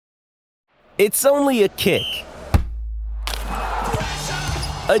It's only a kick,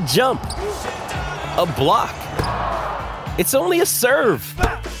 a jump, a block. It's only a serve.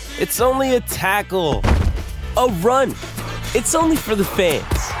 It's only a tackle, a run. It's only for the fans.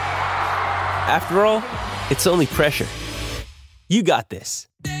 After all, it's only pressure. You got this.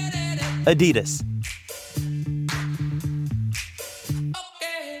 Adidas.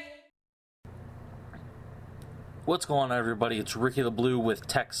 What's going on, everybody? It's Ricky the Blue with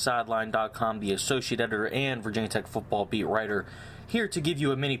TechSideline.com, the associate editor and Virginia Tech football beat writer, here to give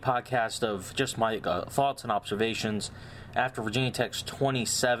you a mini podcast of just my thoughts and observations after Virginia Tech's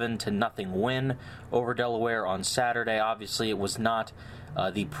 27-0 win over Delaware on Saturday. Obviously, it was not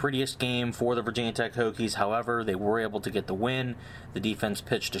the prettiest game for the Virginia Tech Hokies. However, they were able to get the win. The defense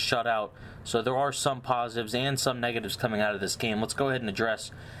pitched a shutout. So there are some positives and some negatives coming out of this game. Let's go ahead and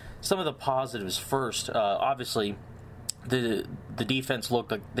address some of the positives first. Obviously, the defense looked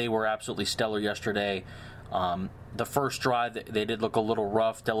like they were absolutely stellar yesterday. The first drive, they did look a little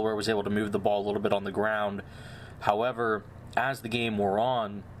rough. Delaware was able to move the ball a little bit on the ground. However, as the game wore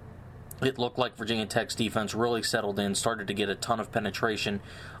on, it looked like Virginia Tech's defense really settled in, started to get a ton of penetration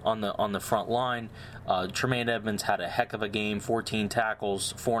on the front line. Tremaine Edmonds had a heck of a game, 14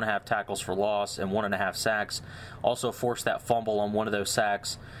 tackles, 4.5 tackles for loss, and 1.5 sacks. Also forced that fumble on one of those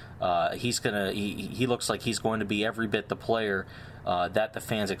sacks. He looks like he's going to be every bit the player that the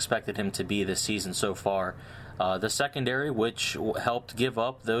fans expected him to be this season so far. The secondary, which helped give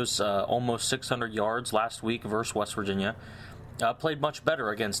up those almost 600 yards last week versus West Virginia, played much better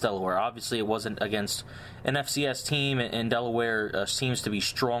against Delaware. Obviously, it wasn't against an FCS team, and Delaware seems to be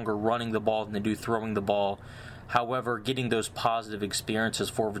stronger running the ball than they do throwing the ball. However, getting those positive experiences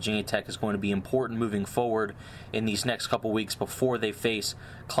for Virginia Tech is going to be important moving forward in these next couple weeks before they face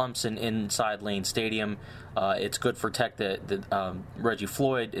Clemson inside Lane Stadium. It's good for Tech that Reggie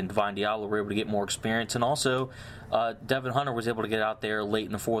Floyd and Divine Diallo were able to get more experience, and also Devin Hunter was able to get out there late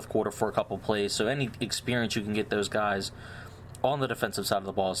in the fourth quarter for a couple plays. So any experience you can get those guys on the defensive side of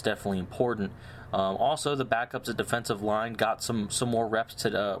the ball is definitely important. Also, the backups at defensive line got some more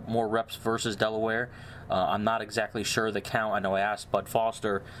reps versus Delaware. I'm not exactly sure the count. I know I asked Bud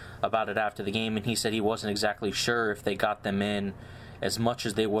Foster about it after the game, and he said he wasn't exactly sure if they got them in as much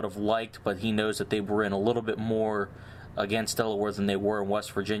as they would have liked, but he knows that they were in a little bit more against Delaware than they were in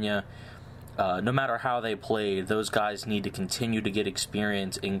West Virginia. No matter how they played, those guys need to continue to get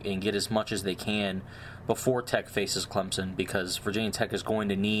experience and get as much as they can before Tech faces Clemson, because Virginia Tech is going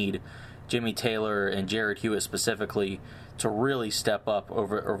to need Jimmy Taylor and Jared Hewitt specifically to really step up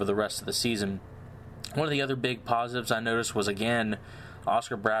over the rest of the season. One of the other big positives I noticed was, again,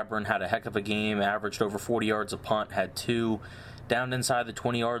 Oscar Bradburn had a heck of a game, averaged over 40 yards a punt, had 2 down inside the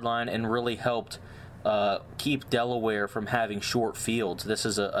 20-yard line, and really helped keep Delaware from having short fields. This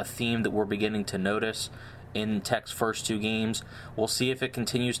is a theme that we're beginning to notice in Tech's first 2 games. We'll see if it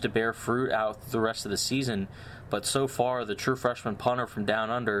continues to bear fruit out the rest of the season, but so far the true freshman punter from down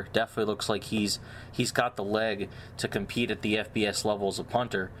under definitely looks like he's got the leg to compete at the FBS level as a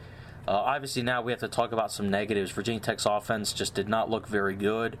punter. Obviously, now we have to talk about some negatives. Virginia Tech's offense just did not look very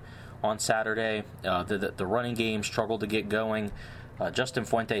good on Saturday. The running game struggled to get going. Justin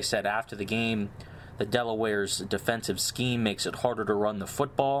Fuente said after the game that Delaware's defensive scheme makes it harder to run the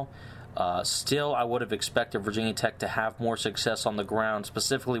football. Still, I would have expected Virginia Tech to have more success on the ground,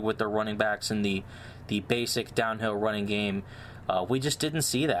 specifically with their running backs in the basic downhill running game. We just didn't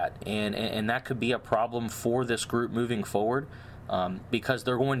see that, and that could be a problem for this group moving forward. Because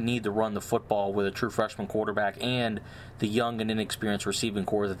they're going to need to run the football with a true freshman quarterback and the young and inexperienced receiving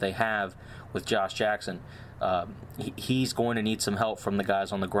core that they have with Josh Jackson. He's going to need some help from the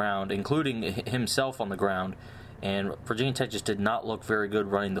guys on the ground, including himself on the ground. And Virginia Tech just did not look very good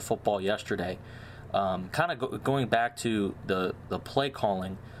running the football yesterday. Going back to the play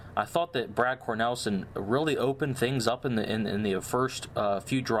calling, I thought that Brad Cornelsen really opened things up in the first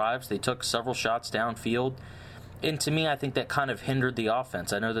few drives. They took several shots downfield. And to me, I think that kind of hindered the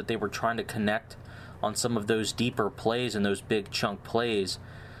offense. I know that they were trying to connect on some of those deeper plays and those big chunk plays,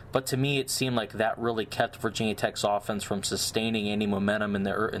 but to me, it seemed like that really kept Virginia Tech's offense from sustaining any momentum in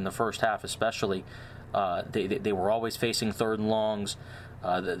the first half, especially. They were always facing third and longs.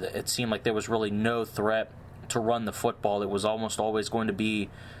 It seemed like there was really no threat to run the football. It was almost always going to be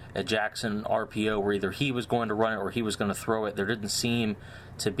a Jackson RPO where either he was going to run it or he was going to throw it. There didn't seem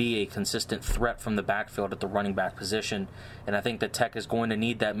to be a consistent threat from the backfield at the running back position, and I think that Tech is going to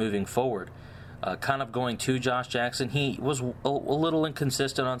need that moving forward. Kind of going to Josh Jackson, he was a little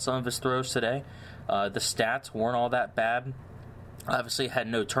inconsistent on some of his throws today. The stats weren't all that bad. Obviously had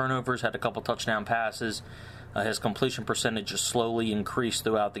no turnovers, had a couple touchdown passes. His completion percentage just slowly increased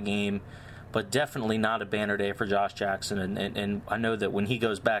throughout the game. but definitely not a banner day for Josh Jackson. And I know that when he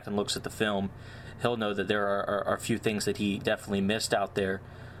goes back and looks at the film, he'll know that there are a few things that he definitely missed out there.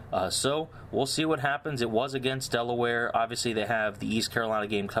 So we'll see what happens. It was against Delaware. Obviously, they have the East Carolina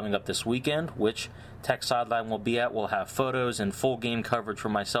game coming up this weekend, which Tech Sideline will be at. We'll have photos and full game coverage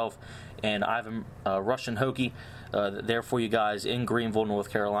from myself and Ivan Russian Hokie there for you guys in Greenville, North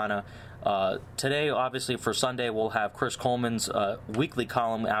Carolina. Today, obviously, for Sunday, we'll have Chris Coleman's weekly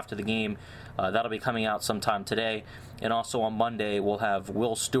column after the game. That'll be coming out sometime today. And also on Monday, we'll have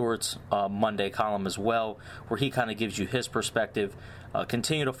Will Stewart's Monday column as well, where he kind of gives you his perspective.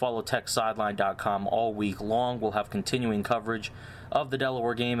 Continue to follow TechSideline.com all week long. We'll have continuing coverage of the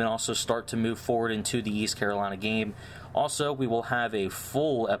Delaware game and also start to move forward into the East Carolina game. Also, we will have a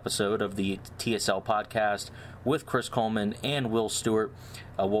full episode of the TSL podcast with Chris Coleman and Will Stewart.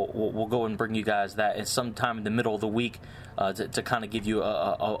 We'll go and bring you guys that at sometime in the middle of the week to kind of give you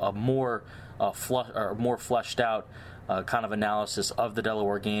a more fleshed out kind of analysis of the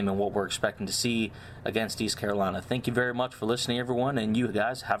Delaware game and what we're expecting to see against East Carolina. Thank you very much for listening, everyone, and you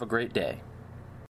guys have a great day.